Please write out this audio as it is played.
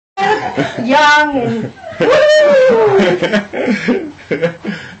young and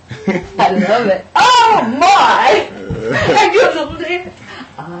I love it. Oh my!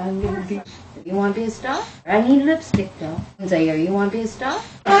 I'm gonna be. You want to be a star? I need lipstick though. Zaire, you want to be a star?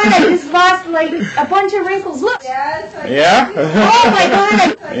 God, I just lost like a bunch of wrinkles. Look. Yes. Yeah? Oh my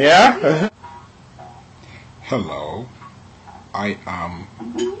God. Yeah? Hello. I am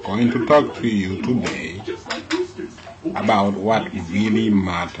going to talk to you today about what really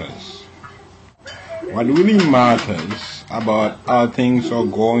matters. What really matters about how things are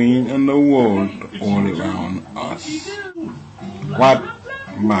going in the world all around us. What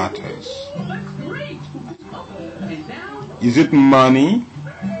matters? Is it money?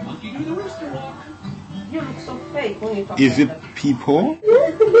 Is it people?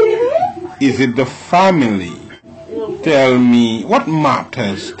 Is it the family? Tell me, what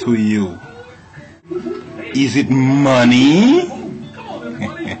matters to you? Is it money?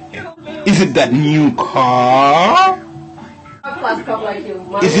 Is it that new car?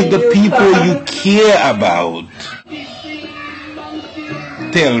 Is it the people you care about?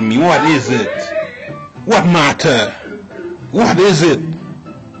 Tell me, what is it? What matter? What is it?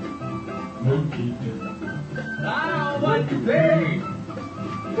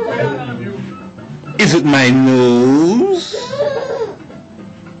 Is it my nose?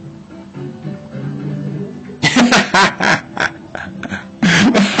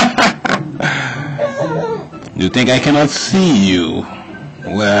 You think I cannot see you?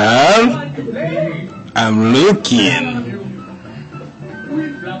 Well, I'm looking.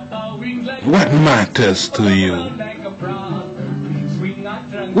 What matters to you?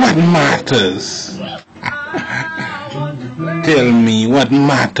 What matters? Tell me what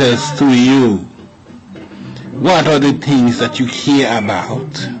matters to you. What are the things that you care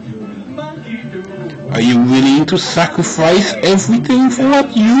about? Are you willing to sacrifice everything for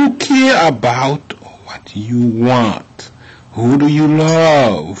what you care about or what you want? Who do you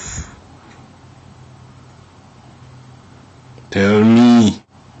love? Tell me.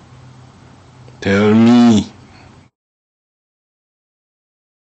 Tell me.